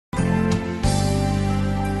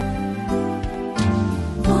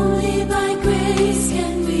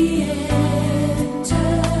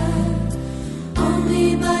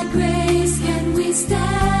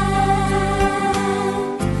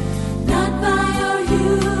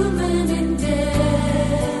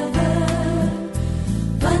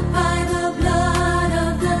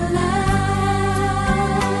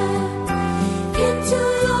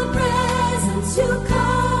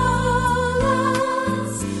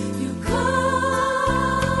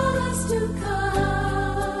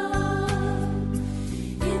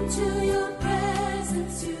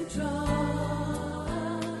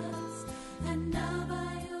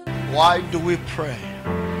Why do we pray?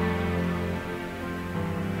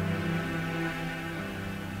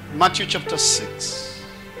 Matthew chapter 6,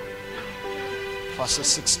 verses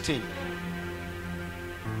 16.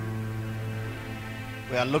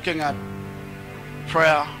 We are looking at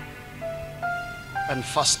prayer and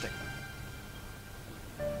fasting.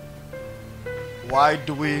 Why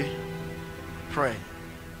do we pray?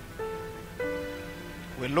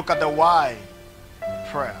 We look at the why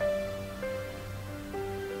prayer.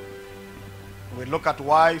 We look at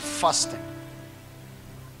why fasting.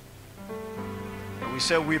 We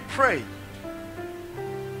say we pray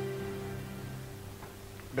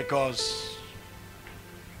because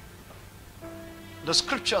the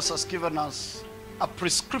scriptures has given us a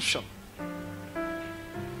prescription,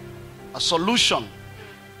 a solution,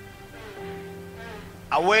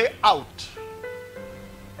 a way out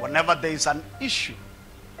whenever there is an issue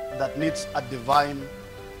that needs a divine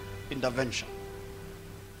intervention.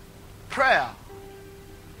 Prayer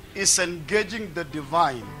is engaging the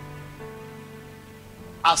divine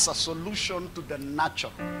as a solution to the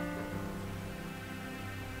natural.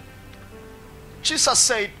 Jesus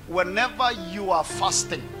said, whenever you are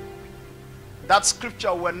fasting, that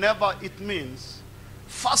scripture, whenever it means,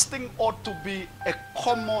 fasting ought to be a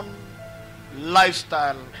common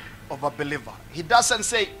lifestyle of a believer. He doesn't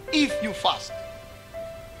say if you fast.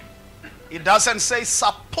 He doesn't say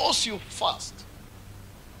suppose you fast.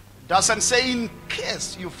 Doesn't say in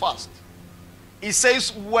case you fast. He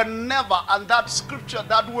says whenever, and that scripture,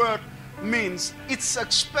 that word means it's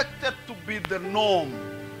expected to be the norm.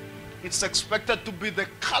 It's expected to be the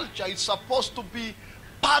culture. It's supposed to be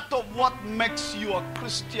part of what makes you a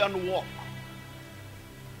Christian walk.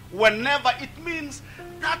 Whenever, it means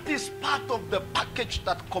that is part of the package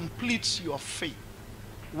that completes your faith.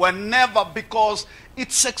 Whenever, because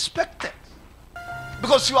it's expected.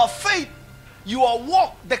 Because your faith, your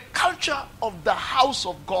walk, the culture of the house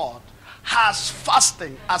of God has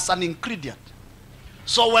fasting as an ingredient.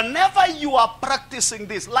 So whenever you are practicing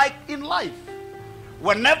this, like in life,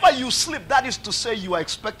 whenever you sleep, that is to say you are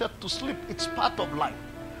expected to sleep. It's part of life.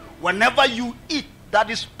 Whenever you eat,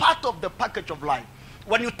 that is part of the package of life.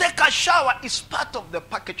 When you take a shower, it's part of the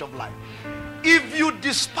package of life. If you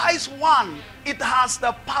despise one, it has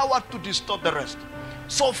the power to distort the rest.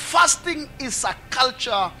 So fasting is a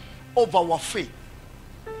culture of our faith.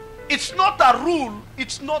 It's not a rule,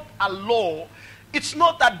 it's not a law, it's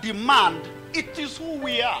not a demand, it is who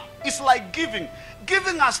we are. It's like giving.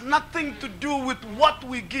 Giving has nothing to do with what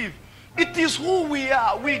we give. It is who we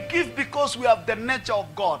are. We give because we have the nature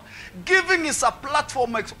of God. Giving is a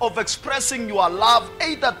platform of expressing your love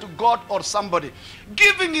either to God or somebody.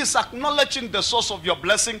 Giving is acknowledging the source of your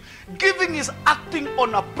blessing. Giving is acting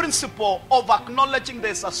on a principle of acknowledging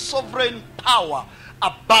there's a sovereign power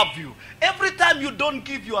above you. Every time you don't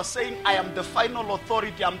give, you are saying, I am the final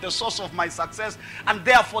authority, I'm the source of my success, and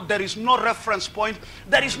therefore there is no reference point.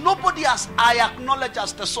 There is nobody as I acknowledge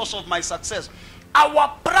as the source of my success.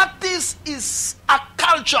 Our practice is a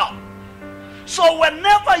culture. So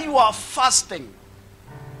whenever you are fasting,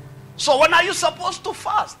 so when are you supposed to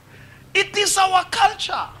fast? It is our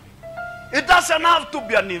culture. It doesn't have to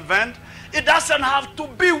be an event. It doesn't have to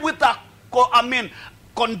be with a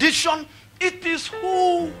condition. It is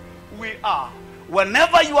who we are.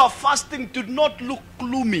 Whenever you are fasting, do not look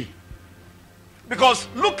gloomy. Because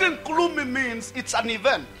looking gloomy means it's an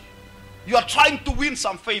event. You are trying to win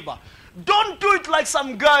some favor. Don't do it like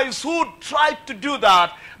some guys who try to do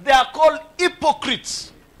that. They are called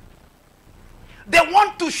hypocrites. They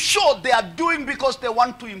want to show they are doing because they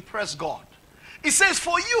want to impress God. It says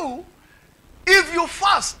for you, if you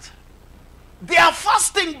fast, they are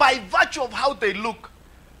fasting by virtue of how they look.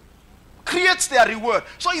 Creates their reward.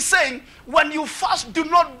 So he's saying, when you fast, do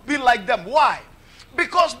not be like them. Why?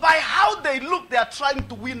 Because by how they look, they are trying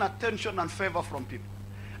to win attention and favor from people.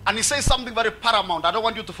 And he says something very paramount. I don't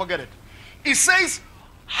want you to forget it. He says,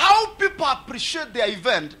 how people appreciate their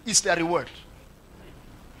event is their reward.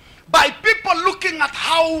 By people looking at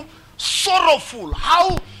how sorrowful,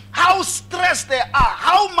 how stressed they are,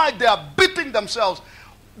 how much they are beating themselves,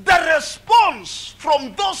 the response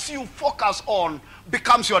from those you focus on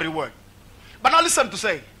becomes your reward. But now listen to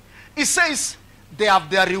say. It says, they have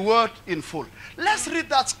their reward in full. Let's read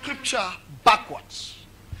that scripture backwards.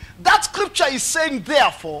 That scripture is saying,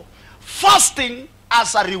 therefore, fasting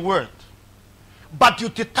as a reward. But you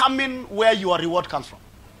determine where your reward comes from.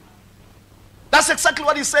 That's exactly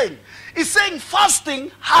what he's saying. He's saying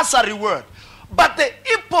fasting has a reward. But the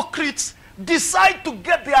hypocrites decide to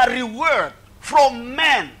get their reward from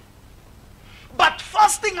men. But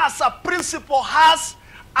fasting as a principle has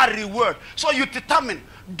a reward. So you determine,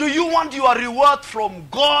 do you want your reward from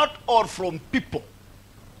God or from people?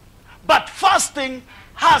 But fasting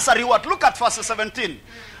has a reward. Look at verse 17.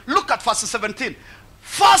 Look at verse 17.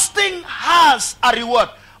 Fasting has a reward.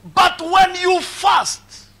 But when you fast,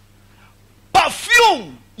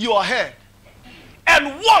 perfume your head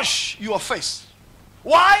and wash your face.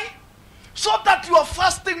 Why? So that your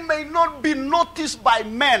fasting may not be noticed by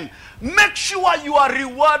men. Make sure your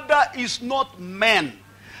rewarder is not men.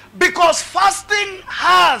 Because fasting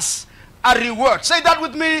has a reward. Say that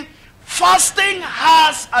with me. Fasting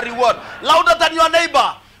has a reward. Louder than your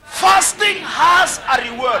neighbor. Fasting has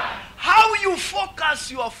a reward. How you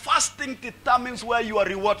focus your fasting determines where your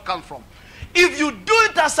reward comes from. If you do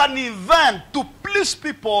it as an event to please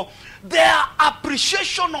people, their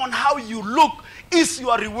appreciation on how you look is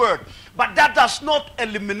your reward. But that does not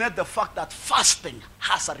eliminate the fact that fasting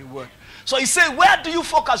has a reward. So he says, where do you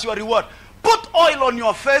focus your reward? Put oil on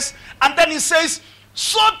your face, and then he says,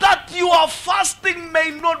 so that your fasting may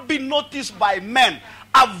not be noticed by men.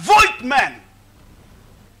 Avoid men.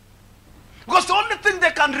 Because the only thing they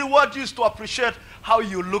can reward you is to appreciate how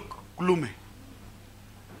you look gloomy.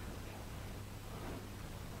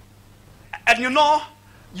 And you know,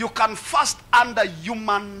 you can fast under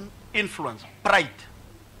human influence, pride.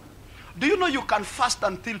 Do you know you can fast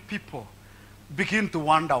until people begin to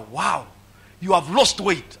wonder, wow, you have lost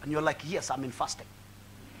weight. And you're like, yes, I'm in fasting.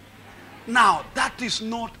 Now, that is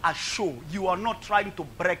not a show. You are not trying to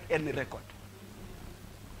break any record.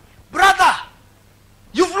 Brother,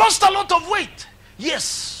 you've lost a lot of weight.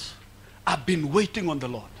 Yes, I've been waiting on the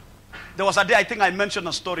Lord. There was a day, I think I mentioned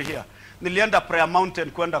a story here. Nilienda prayer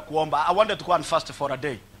mountain kwenda kuomba. I wanted to go and fast for a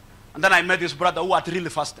day. And then I met this brother who had really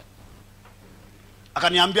fasted.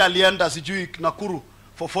 Akaniambia alienda sijui Nakuru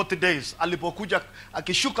for 40 days. Alipokuja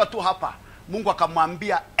akishuka tu hapa, Mungu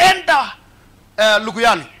akamwambia enda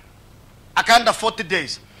Luguyani. Akaenda 40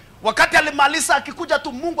 days. Wakati alimaliza akikuja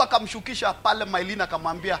tu, Mungu akamshukisha pale Mailina,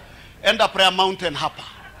 akamwambia enda prayer mountain hapa.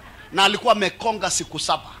 Na alikuwa amekonga siku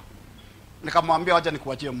 7. Nikamwambia waje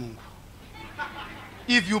nikuachie Mungu.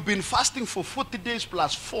 If you've been fasting for 40 days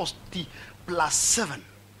plus 40 plus 7,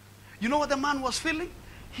 you know what the man was feeling?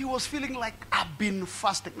 He was feeling like, I've been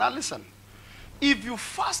fasting. Now listen, if you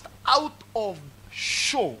fast out of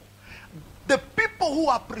show, the people who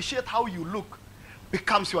appreciate how you look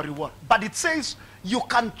becomes your reward. But it says you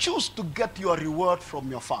can choose to get your reward from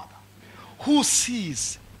your Father, who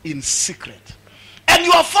sees in secret. And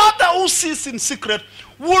your Father who sees in secret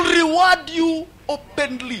will reward you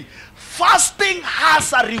openly. Fasting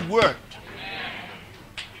has a reward.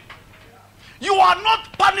 You are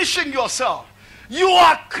not punishing yourself. You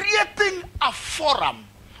are creating a forum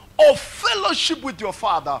of fellowship with your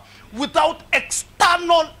Father without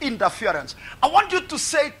external interference. I want you to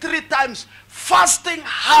say 3 times, fasting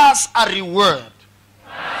has a reward.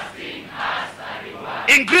 Fasting has a reward.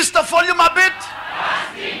 Increase the volume a bit.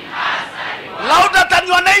 Fasting has a reward. Louder than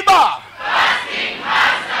your neighbor. Fasting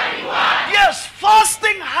has a reward. Yes,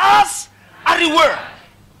 fasting has a reward.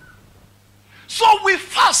 So we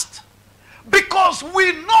fast because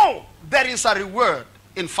we know there is a reward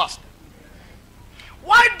in fasting.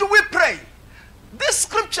 Why do we pray? This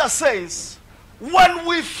scripture says when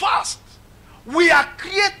we fast, we are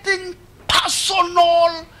creating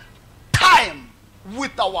personal time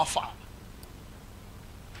with our Father.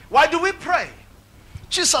 Why do we pray?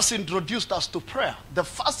 Jesus introduced us to prayer. The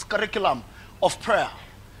first curriculum of prayer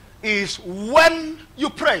is when you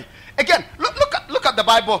pray. Again, look at the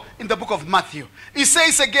Bible in the book of Matthew. It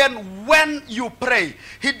says again, when you pray.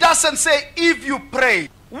 He doesn't say if you pray.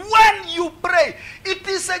 When you pray. It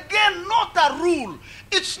is again not a rule.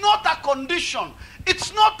 It's not a condition.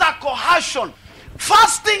 It's not a coercion.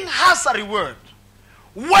 Fasting has a reward.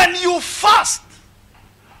 When you fast,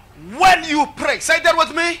 when you pray. Say that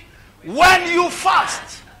with me. When you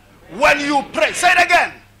fast, when you pray. Say it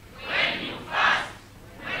again. When you fast,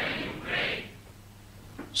 when you pray.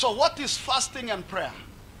 So what is fasting and prayer?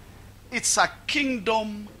 It's a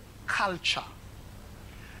kingdom culture.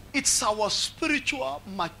 It's our spiritual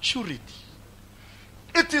maturity.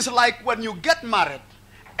 It is like when you get married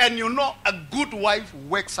and you know a good wife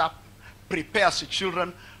wakes up, prepares the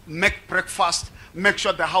children, make breakfast, make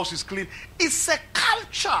sure the house is clean. It's a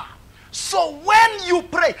culture So when you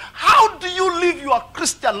pray, how do you live your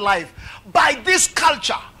Christian life? By this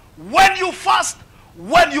culture. When you fast,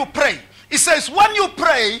 when you pray. It says when you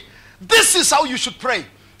pray, this is how you should pray.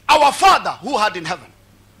 Our Father who art in heaven.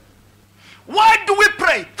 Why do we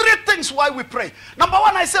pray? 3 things why we pray. Number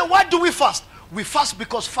 1, I say, why do we fast? We fast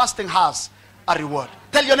because fasting has a reward.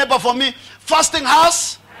 Tell your neighbor for me, fasting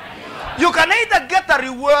has. You can either get a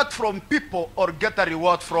reward from people or get a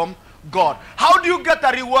reward from God. How do you get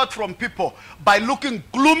a reward from people? By looking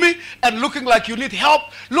gloomy and looking like you need help,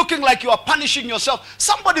 looking like you are punishing yourself.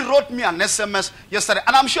 Somebody wrote me an SMS yesterday,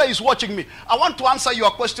 and I'm sure he's watching me. I want to answer your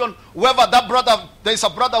question. Whoever that brother, there is a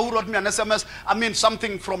brother who wrote me an SMS,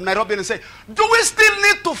 something from Nairobi, and say, do we still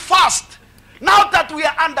need to fast now that we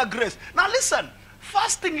are under grace? Now listen,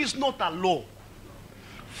 fasting is not a law.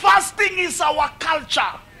 Fasting is our culture.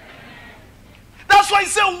 That's why I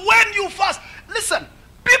say when you fast, listen,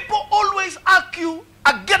 people always argue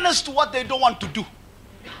against what they don't want to do.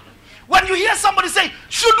 When you hear somebody say,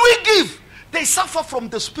 should we give? They suffer from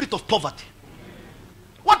the spirit of poverty.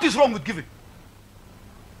 What is wrong with giving?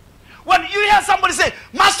 When you hear somebody say,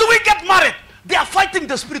 must we get married? They are fighting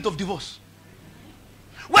the spirit of divorce.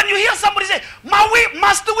 When you hear somebody say,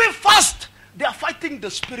 must we fast? They are fighting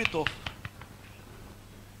the spirit of.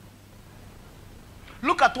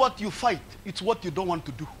 Look at what you fight. It's what you don't want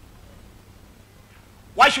to do.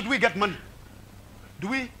 Why should we get money? Do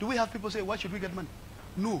we have people say, why should we get money?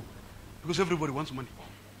 No, because everybody wants money.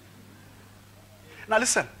 Now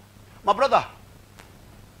listen, my brother,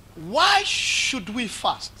 why should we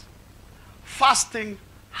fast? Fasting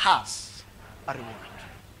has a reward.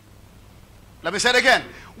 Let me say it again.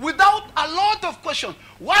 Without a lot of questions,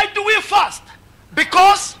 why do we fast?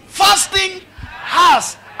 Because fasting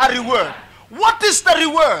has a reward. What is the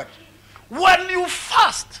reward? When you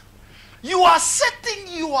fast, you are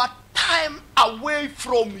setting your time away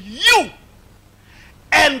from you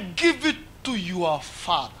and give it to your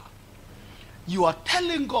Father. You are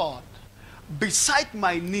telling God, beside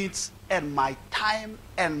my needs and my time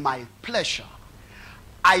and my pleasure,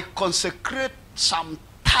 I consecrate some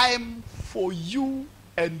time for you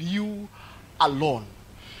and you alone.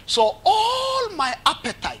 So all my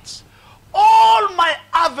appetites, all my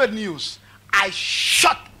avenues, I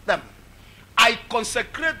shut them. I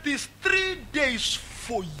consecrate these 3 days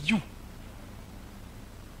for you.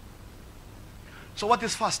 So what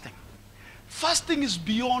is fasting? Fasting is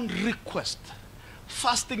beyond request.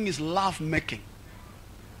 Fasting is love making.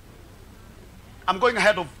 I'm going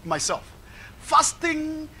ahead of myself.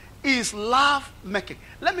 Fasting is love making.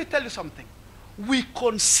 Let me tell you something. We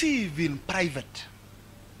conceive in private.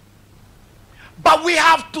 But we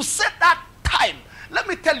have to set that time. Let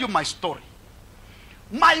me tell you my story.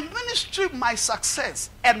 My ministry, my success,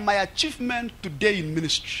 and my achievement today in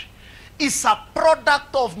ministry is a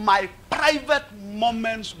product of my private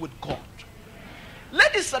moments with God.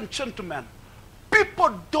 Ladies and gentlemen,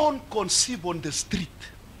 people don't conceive on the street.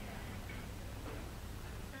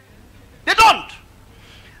 They don't.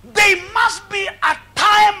 There must be a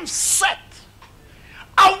time set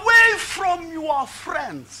away from your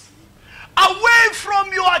friends, away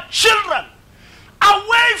from your children,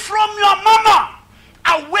 away from your mama,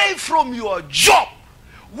 away from your job,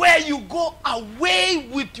 where you go away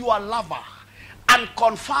with your lover and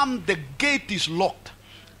confirm the gate is locked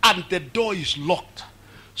and the door is locked,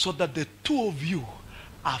 so that the two of you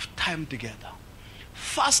have time together.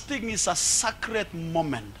 Fasting is a sacred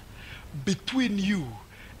moment between you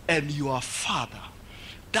and your Father.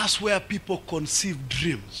 That's where people conceive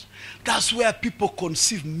dreams. That's where people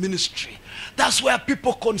conceive ministry. That's where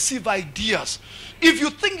people conceive ideas. If you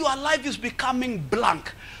think your life is becoming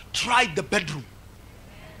blank, try the bedroom.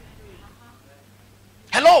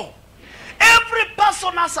 Hello? Every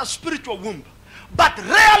person has a spiritual womb, but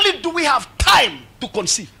rarely do we have time to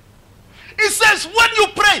conceive. It says when you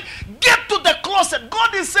pray, get to the closet.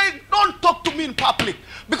 God is saying, don't talk to me in public,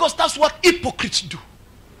 because that's what hypocrites do.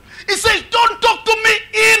 He says, don't talk to me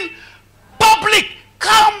in public.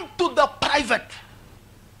 Come to the private.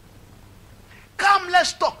 Come,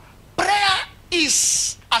 let's talk. Prayer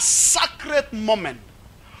is a sacred moment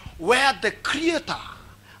where the Creator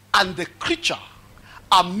and the creature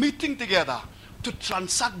are meeting together to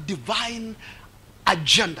transact divine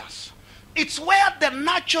agendas. It's where the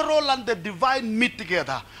natural and the divine meet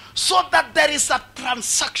together so that there is a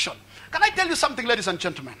transaction. Can I tell you something, ladies and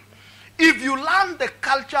gentlemen? If you learn the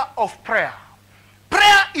culture of prayer,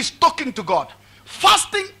 prayer is talking to God.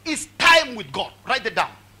 Fasting is time with God. Write it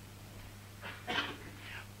down.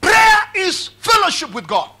 Prayer is fellowship with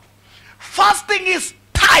God. Fasting is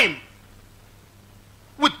time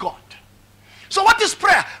with God. So what is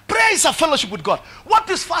prayer? Prayer is a fellowship with God. What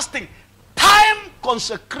is fasting?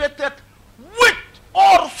 consecrated with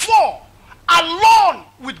or for, alone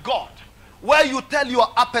with God, where you tell your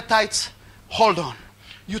appetites, hold on.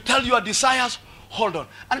 You tell your desires, hold on.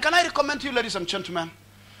 And can I recommend to you, ladies and gentlemen,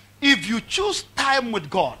 if you choose time with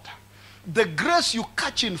God, the grace you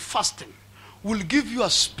catch in fasting will give you a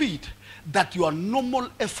speed that your normal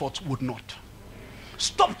efforts would not.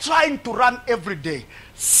 Stop trying to run every day.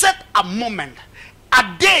 Set a moment,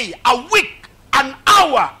 a day, a week, an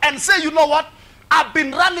hour, and say, you know what? I've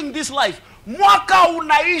been running this life. Mwaka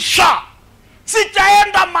unaisha.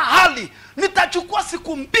 Sitaenda mahali. Nitachukua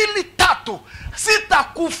siku 2-3.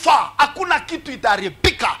 Sitakufa. Hakuna kitu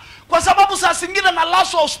itaribika. Kwa sababu saa zingine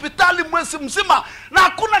nalaswa hospitali mwezi mzima na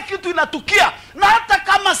hakuna kitu inatukia. Na hata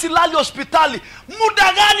kama silali hospitali,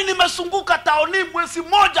 muda gani nimesunguka taoni mwezi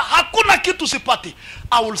moja, hakuna kitu sipati.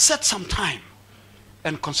 I will set some time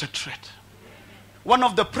and concentrate. One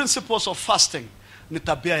of the principles of fasting ni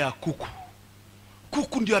tabia ya kuku.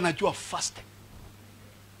 Kuku ndio anajua fasting.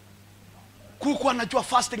 Kuku anajua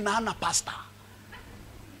fasting na hana pasta.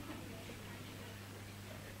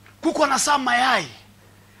 Kuku anasaa mayai.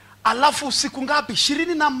 Alafu siku ngapi?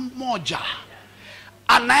 21.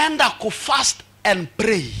 Anaenda kufast and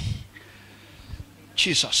pray.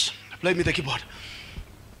 Jesus, play me the keyboard.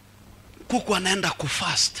 Kuku anaenda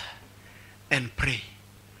kufast and pray.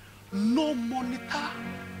 No monitor,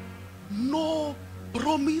 no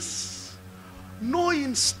promise, no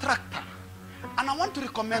instructor. And I want to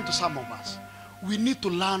recommend to some of us, we need to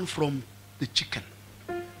learn from the chicken.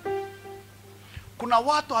 Kuna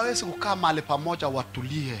watu hawezi kukaa mahali pamoja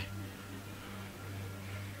watulie.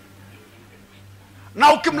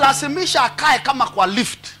 Na ukimlazimisha akae kama kwa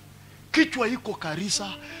lift, kichwa iko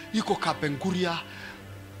Karisa, iko Kapenguria.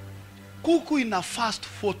 Kuku ina fast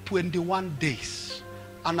for 21 days.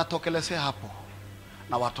 Anatokelezea hapo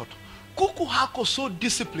na watoto. Kuku hako so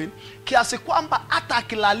discipline kiasi kwamba hata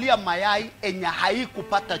akilalia mayai enye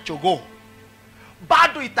haikupata chogoo,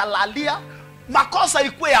 bado italalia. Makosa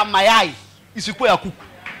ikuwe ya mayai, isikuwe ya kuku.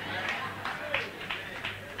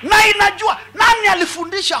 Na inajua nani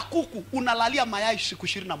alifundisha kuku unalalia mayai siku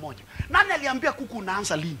 21? Nani aliambia kuku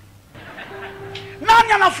unaanza lini?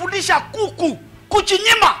 Nani anafundisha kuku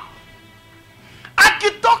kuchinyima?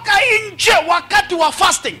 Akitoka nje wakati wa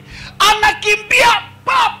fasting, anakimbia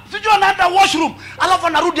pap, sijui anaenda washroom, alafu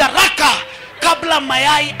anarudi haraka kabla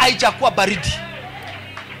mayai haijakuwa baridi.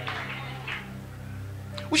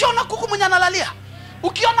 Ushaona kuku mwenye analalia?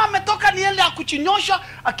 Ukiona ametoka niende akuchinyosha,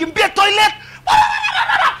 akimbia toilet,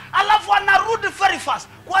 alafu anarudi very fast.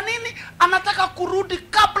 Kwa nini? Anataka kurudi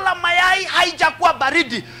kabla mayai haijakuwa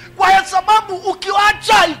baridi. Kwa sababu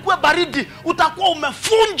ukiacha ikuwe baridi, utakuwa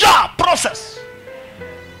umefunja process.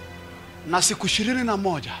 Na siku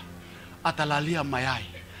 21 atalalia mayai.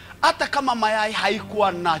 Hata kama mayai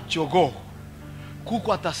haikuwa na jogoo,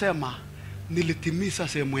 kuku atasema nilitimiza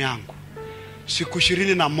sehemu yangu. Siku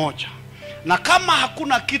 21. Na kama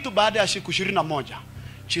hakuna kitu baada ya siku 21,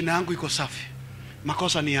 china yangu iko safi.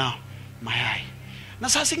 Makosa ni ya mayai. Na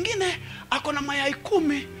saa zingine ako na mayai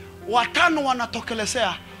 10, 5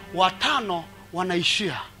 wanatokelezea, 5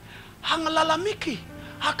 wanaishia. Hangalalamiki,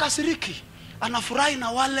 hakasiriki, anafurahi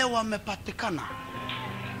na wale wamepatikana.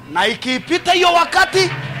 Na ikipita hiyo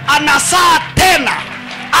wakati, anasaa tena,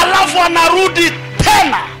 alafu anarudi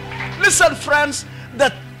tena. Listen friends,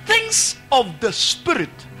 the things of the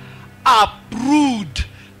spirit are brewed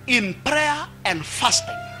in prayer and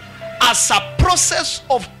fasting as a process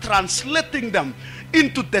of translating them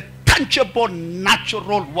into the tangible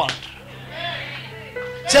natural world.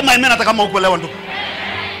 Sema amen hata kama ukuelewa ndugu.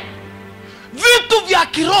 Vitu vya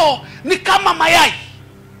kiroho ni kama mayai.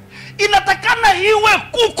 Inatakana iwe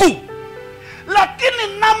kuku,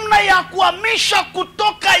 lakini namna ya kuhamisha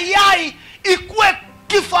kutoka yai ikuwe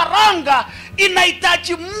kifaranga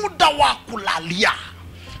inahitaji muda wa kulalia.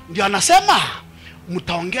 Ndio anasema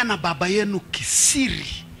mtaongea na baba yenu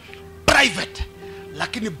kisiri, private,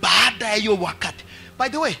 lakini baada ya hiyo wakati. By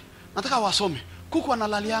the way, nataka wasome, kuku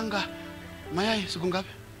analalianga mayai siku ngapi?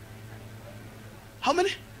 How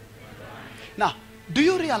many? Now, do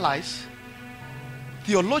you realize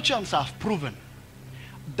theologians have proven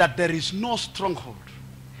that there is no stronghold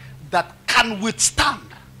that can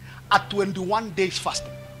withstand a 21 days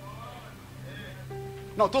fasting?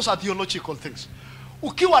 Now, those are theological things.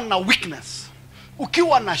 Ukiwa na weakness,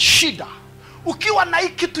 ukiwa na shida, ukiwa na hii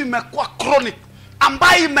kitu imekuwa chronic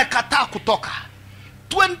ambayo imekataa kutoka,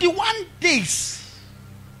 21 days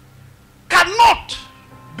cannot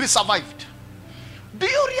be survived. Do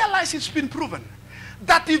you realize it's been proven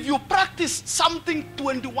that if you practice something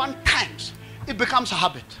 21 times, it becomes a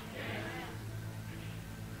habit?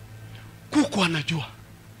 Kuku anajua.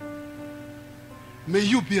 May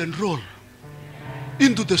you be enrolled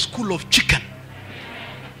into the school of chicken.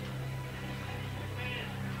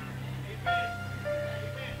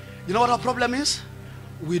 You know what our problem is?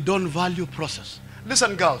 We don't value process.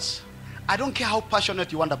 Listen, girls, I don't care how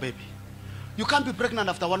passionate you want a baby. You can't be pregnant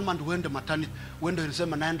after 1 month when the maternity, when the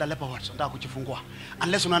resema naenda lepa wards, nda kujifungua,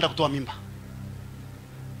 unless unaenda kutoa mimba.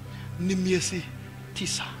 Ni miezi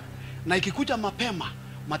 9. Na ikikuja mapema,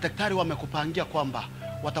 madaktari wamekupangia kwamba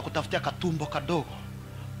watakutafutia katumbo kadogo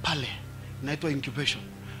pale, inaitwa incubation.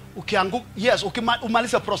 Ukianguka, yes,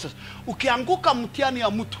 umaliza process. Ukianguka mtihani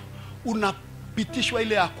ya mtu, unapitishwa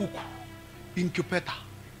ile ya kuku, incubator.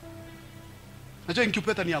 Najua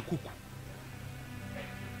incubator ni ya kuku.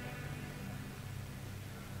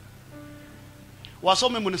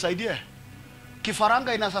 Wasome munisaidie.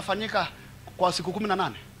 Kifaranga inasafanyika kwa siku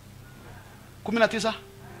 18. 19?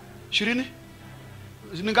 20?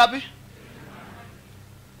 Ni ngapi?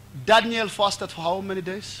 Daniel fasted for how many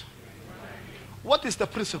days? What is the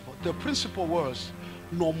principle? The principle was,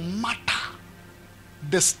 no matter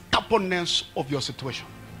the stubbornness of your situation,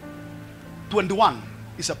 21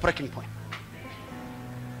 is a breaking point.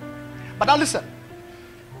 But now listen,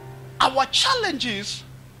 our challenge is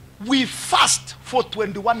we fast for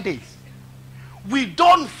 21 days. We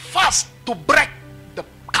don't fast to break the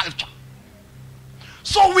culture.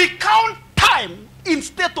 So we count time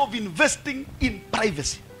instead of investing in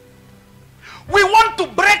privacy. We want to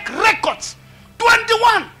break records.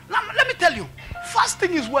 21. Let me tell you,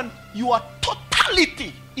 fasting is when your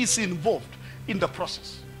totality is involved in the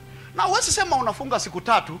process. Now, huwezi sema unafunga siku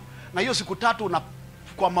 3 na hiyo siku 3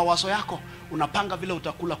 kwa mawazo yako unapanga vile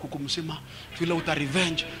utakula kuku mzima, vile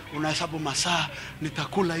utarevenge, unahesabu masaa,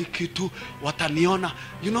 nitakula hii kitu, wataniona,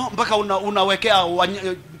 you know, mpaka unawekea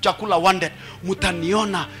chakula wanted,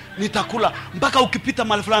 mutaniona, nitakula, mpaka ukipita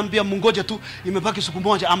mahali fulani ambia mungoje tu, imebaki siku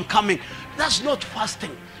moja, I'm coming. That's not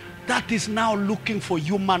fasting. That is now looking for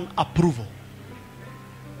human approval.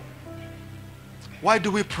 Why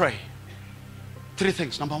do we pray? 3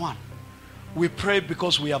 things. Number 1, we pray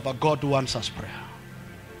because we have a God who answers prayer.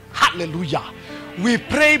 Hallelujah. We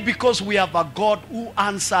pray because we have a God who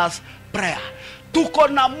answers prayer. Tuko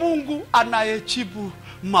na Mungu anayejibu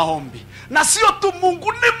maombi. Na sio tu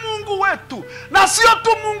Mungu, ni Mungu wetu. Na sio tu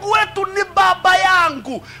Mungu wetu, ni baba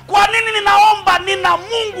yangu. Kwa nini ninaomba? Nina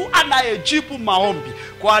Mungu anayejibu maombi.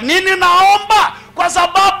 Kwa nini naomba? Kwa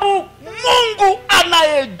sababu Mungu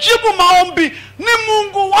anayejibu maombi ni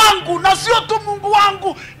Mungu wangu. Na sio tu Mungu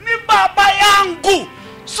wangu, ni baba yangu.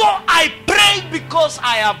 So I pray because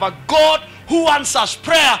I have a God who answers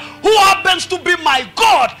prayer, who happens to be my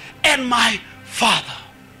God and my Father.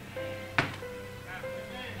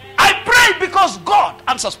 I pray because God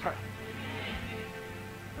answers prayer.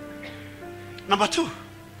 Number 2,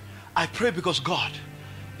 I pray because God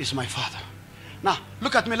is my Father. Now,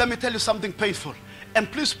 look at me. Let me tell you something painful. And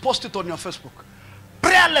please post it on your Facebook.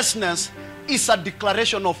 Prayerlessness is a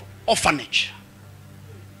declaration of orphanage.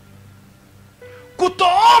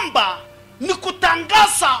 Kutoomba ni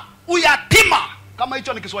kutangaza uyatima, kama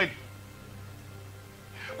hicho ni Kiswahili.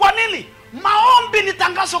 Kwa nini? Maombi ni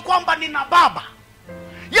tangazo kwamba nina baba.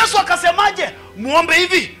 Yesu akasemaje? Muombe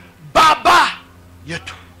hivi, Baba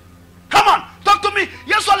yetu. Come on, talk to me.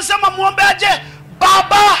 Yesu alisema muombe aje?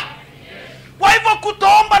 Baba. Kwa hivyo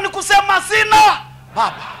kutoomba ni kusema sina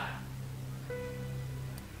baba.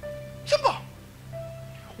 Simple.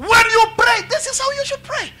 When you pray, this is how you should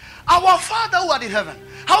pray. Our Father who art in heaven.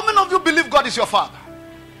 How many of you believe God is your Father?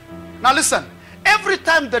 Now listen, every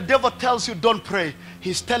time the devil tells you don't pray,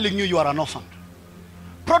 he's telling you you are an orphan.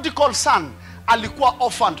 Prodigal son alikuwa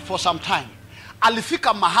orphaned for some time.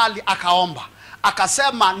 Alifika mahali akaomba,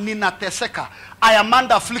 akasema ninateseka, I am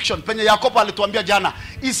under affliction. Penye Yakobo alituambia jana,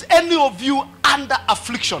 is any of you under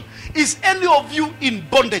affliction? Is any of you in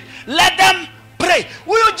bondage? Let them pray.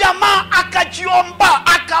 Huyo jamaa akajiomba,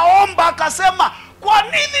 akaomba, akasema, kwa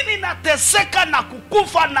nini ninateseka na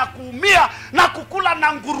kukufa na kuumia na kukula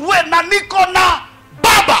na nguruwe na niko na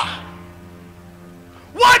baba?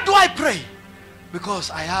 Why do I pray?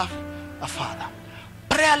 Because I have a Father.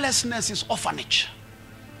 Prayerlessness is orphanage.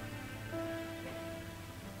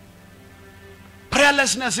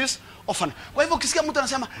 Prayerlessness is orphanage. Kwa hivyo ukisikia mtu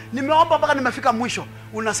anasema nimeomba mpaka nimefika mwisho,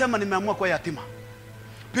 unasema nimeamua kuwa yatima.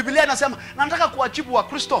 Biblia inasema nataka kuwajibu wa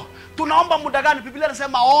Kristo. Tunaomba muda gani? Biblia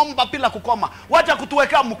inasema omba bila kukoma. Wacha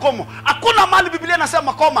kutuwekea mkomo. Hakuna mahali Biblia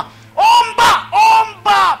inasema koma.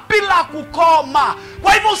 Omba bila kukoma.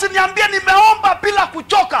 Kwa hivyo usiniambie nimeomba bila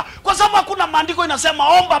kuchoka, kwa sababu hakuna maandiko inasema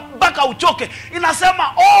omba mpaka uchoke.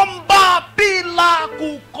 Inasema omba bila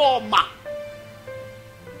kukoma.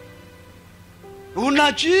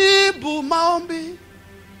 Unajibu maombi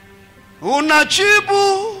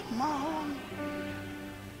Unajibu maombi.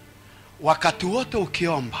 Wakati wote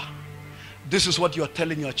ukiomba. This is what you are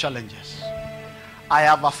telling your challenges. I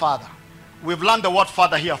have a father. We've learned the word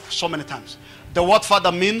father here so many times. The word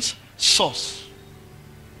father means source.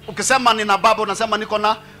 Ukisema nina baba unasema niko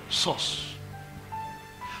na source.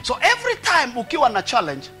 So every time ukiwa na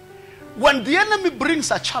challenge, when the enemy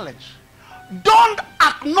brings a challenge, don't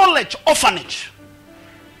acknowledge orphanage.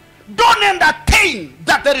 Don't entertain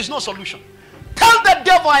that there is no solution. Tell the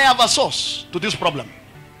devil I have a source to this problem.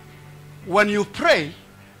 When you pray,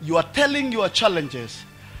 you are telling your challenges,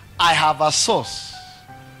 I have a source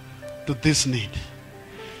to this need.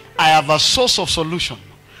 I have a source of solution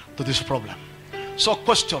to this problem. So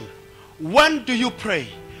question, when do you pray?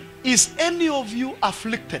 Is any of you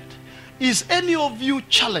afflicted? Is any of you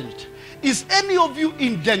challenged? Is any of you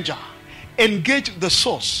in danger? Engage the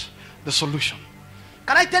source, the solution.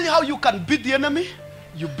 Can I tell you how you can beat the enemy?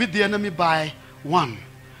 You beat the enemy by one.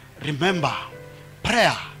 Remember,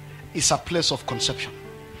 prayer is a place of conception.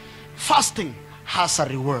 Fasting has a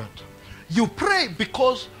reward. You pray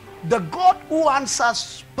because the God who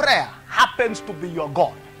answers prayer happens to be your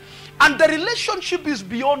God. And the relationship is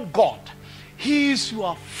beyond God. He is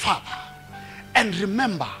your Father. And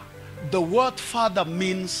remember, the word Father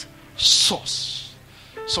means source.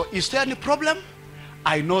 So is there any problem?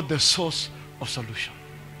 I know the source of solution.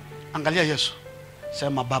 Angalia Yesu.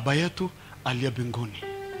 Sema Baba yetu aliye mbinguni.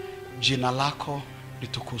 Jina lako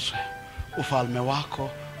litukuzwe. Ufalme wako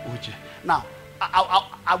uje. Now,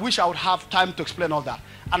 I wish I would have time to explain all that.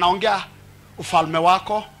 Anaongea ufalme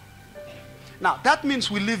wako. Now, that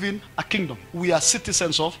means we live in a kingdom. We are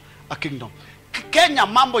citizens of a kingdom. Kenya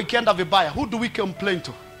mambo ikienda vibaya, who do we complain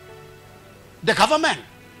to? The government.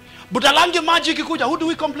 Butalangi maji ikikuja, who do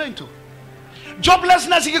we complain to?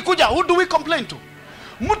 Joblessness ikikuja, who do we complain to?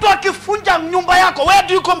 Mtu akifunja nyumba yako, where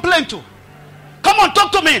do you complain to? Come on,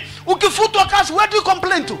 talk to me. Ukifutwa kazi, where do you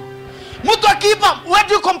complain to? Mtu akiiba, where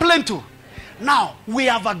do you complain to? Now, we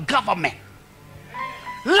have a government.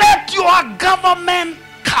 Let your government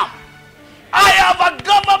come. I have a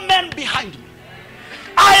government behind me.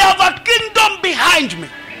 I have a kingdom behind me.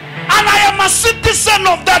 And I am a citizen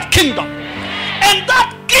of that kingdom. And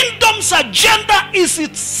that kingdom's agenda is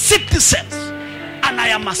its citizens. And I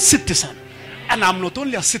am a citizen. And I'm not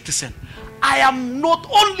only a citizen. I am not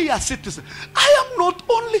only a citizen. I am not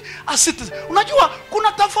only a citizen. Unajua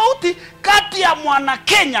kuna tofauti kati ya mwana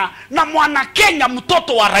Kenya na mwana Kenya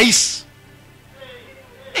mtoto wa rais.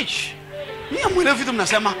 Ni mwelewa vitu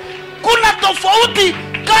mnasema. Kuna tofauti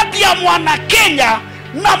kati ya mwana Kenya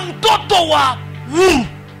na mtoto wa Uhuru.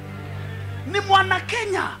 Ni mwana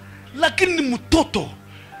Kenya lakini ni mtoto.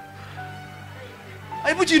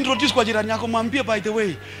 Hebu introduce kwa jirani yako, mwambie by the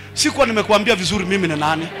way, sikuwa nimekuambia vizuri mimi ni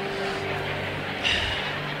nani.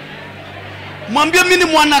 Mwambie mimi ni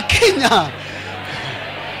mwana Kenya.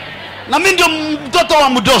 Na mimi ndio mtoto wa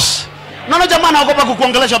Mudosi. Naona jamaa anaogopa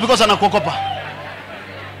kukuongelesha because anakuogopa.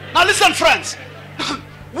 Now listen friends.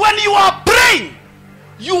 When you are praying,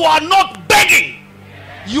 you are not begging.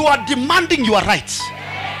 You are demanding your rights.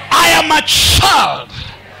 I am a child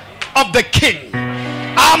of the king.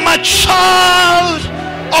 I'm a child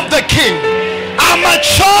of the king. I'm a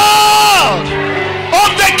child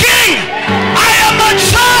of the king. I am a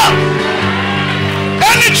child.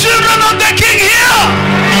 Any children of the king here?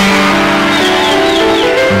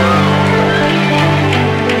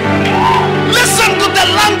 Listen to the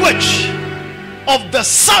language of the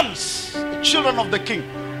sons, the children of the king,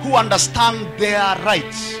 who understand their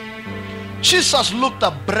rights. Jesus looked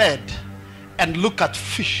at bread and looked at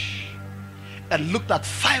fish and looked at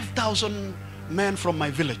 5,000 men from my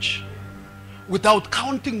village without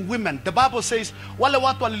counting women. The Bible says wale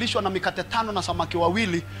watu walilishwa na mikate 5 na samaki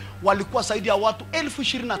 2 walikuwa zaidi ya watu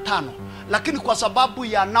 25,000, lakini kwa sababu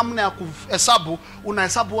ya namna ya kuhesabu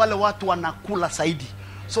unahesabu wale watu wanakula zaidi.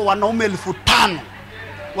 So wanaume 5,000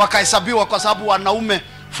 wakahesabiwa kwa sababu wanaume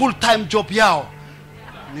full time job yao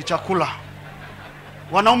ni chakula.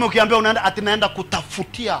 Wanaume ukiambia unaenda atinaenda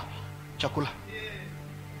kutafutia chakula.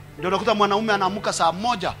 Ndio unakuta mwanaume anaamuka saa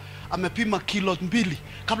 1 amepima kilo 2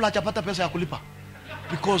 kabla hajapata pesa ya kulipa.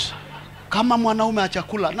 Because kama mwanaume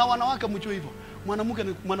achakula, na wanawake mjue hivyo,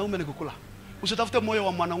 mwanaume ni kukula. Usitafute moyo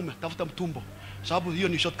wa mwanaume, tafuta mtumbo. Sababu hiyo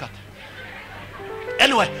ni shortcut.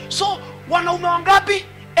 Anyway, so wanaume wangapi?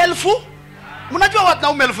 1000. Mnajua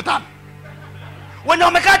wanaume 5,000. Wenye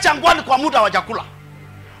wamekaa changwani kwa muda wa chakula.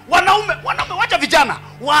 Wanaume wacha vijana.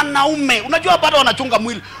 Wanaume, unajua bado wanachunga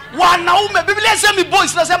mwili. Wanaume, Biblia inasema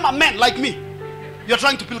boys, inasema men like me. You're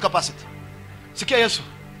trying to build capacity. Sikia Yesu.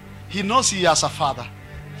 He knows he has a father.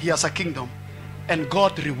 He has a kingdom. And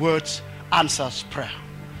God rewards, answers prayer.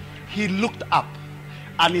 he looked up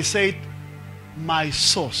and he said, my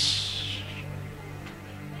source.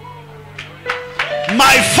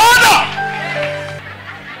 My father.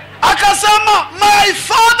 Akasema, my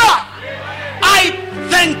father, I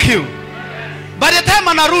thank you. By the time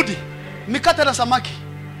anarudi, mikate na samaki.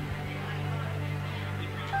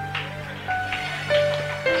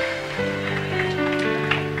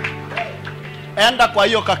 Enda kwa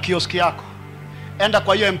hiyo kakioski yako. Enda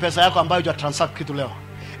kwa hiyo M-Pesa yako ambayo hujua transact kitu leo.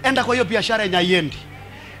 Enda kwa hiyo biashara yenye haiendi.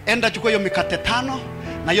 Enda chukua hiyo mikate 5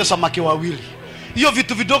 na hiyo samaki 2. Hiyo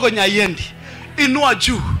vitu vidogo yenye haiendi. Inua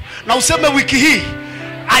juu na useme wiki hii,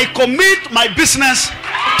 I commit my business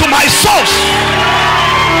to my source.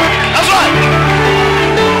 That's right.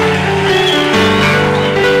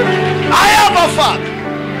 I have a father.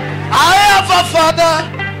 I have a father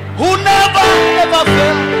who never ever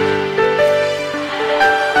failed.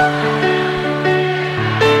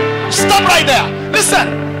 Stop right there.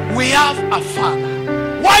 Listen, we have a father.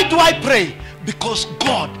 Why do I pray? Because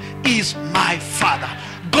God is my father.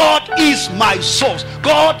 God is my source.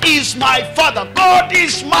 God is my father. God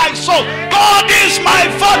is my source. God is my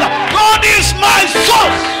father. God is my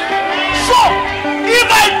source. So, if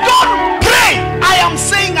I don't pray, I am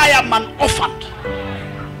saying I am an orphan.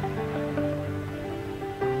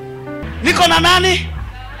 Niko na nani?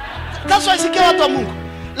 That's why sikia watu wa Mungu.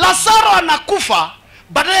 Lazaro anakufa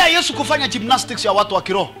badala ya Yesu kufanya gymnastics ya watu wa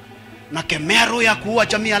kiroho. Nakemea roho ya kuua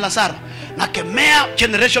jamii ya Lazaro. Nakemea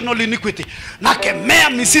generational iniquity. Nakemea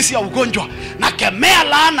misisi ya ugonjwa. Nakemea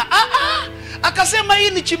laana. Akasema hii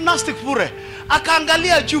ni gymnastics bure.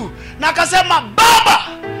 Akaangalia juu na akasema, Baba,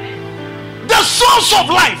 the source of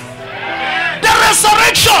life, the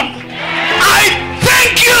resurrection, I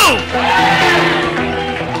thank you.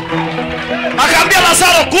 Akaambia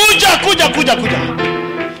Lazaro, kuja.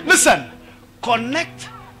 Listen, connect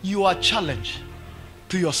your challenge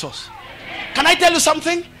to your source. Can I tell you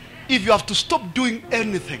something? If you have to stop doing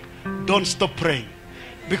anything, don't stop praying.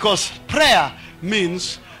 Because prayer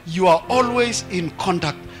means you are always in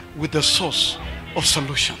contact with the source of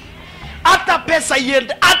solution. Ata pesa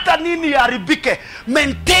yende, ata nini yaribike,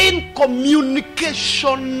 maintain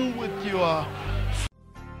communication with your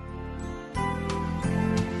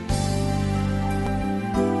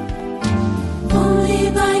Only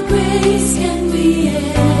by grace can we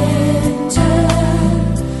enter.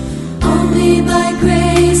 Only by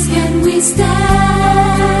grace can we stand.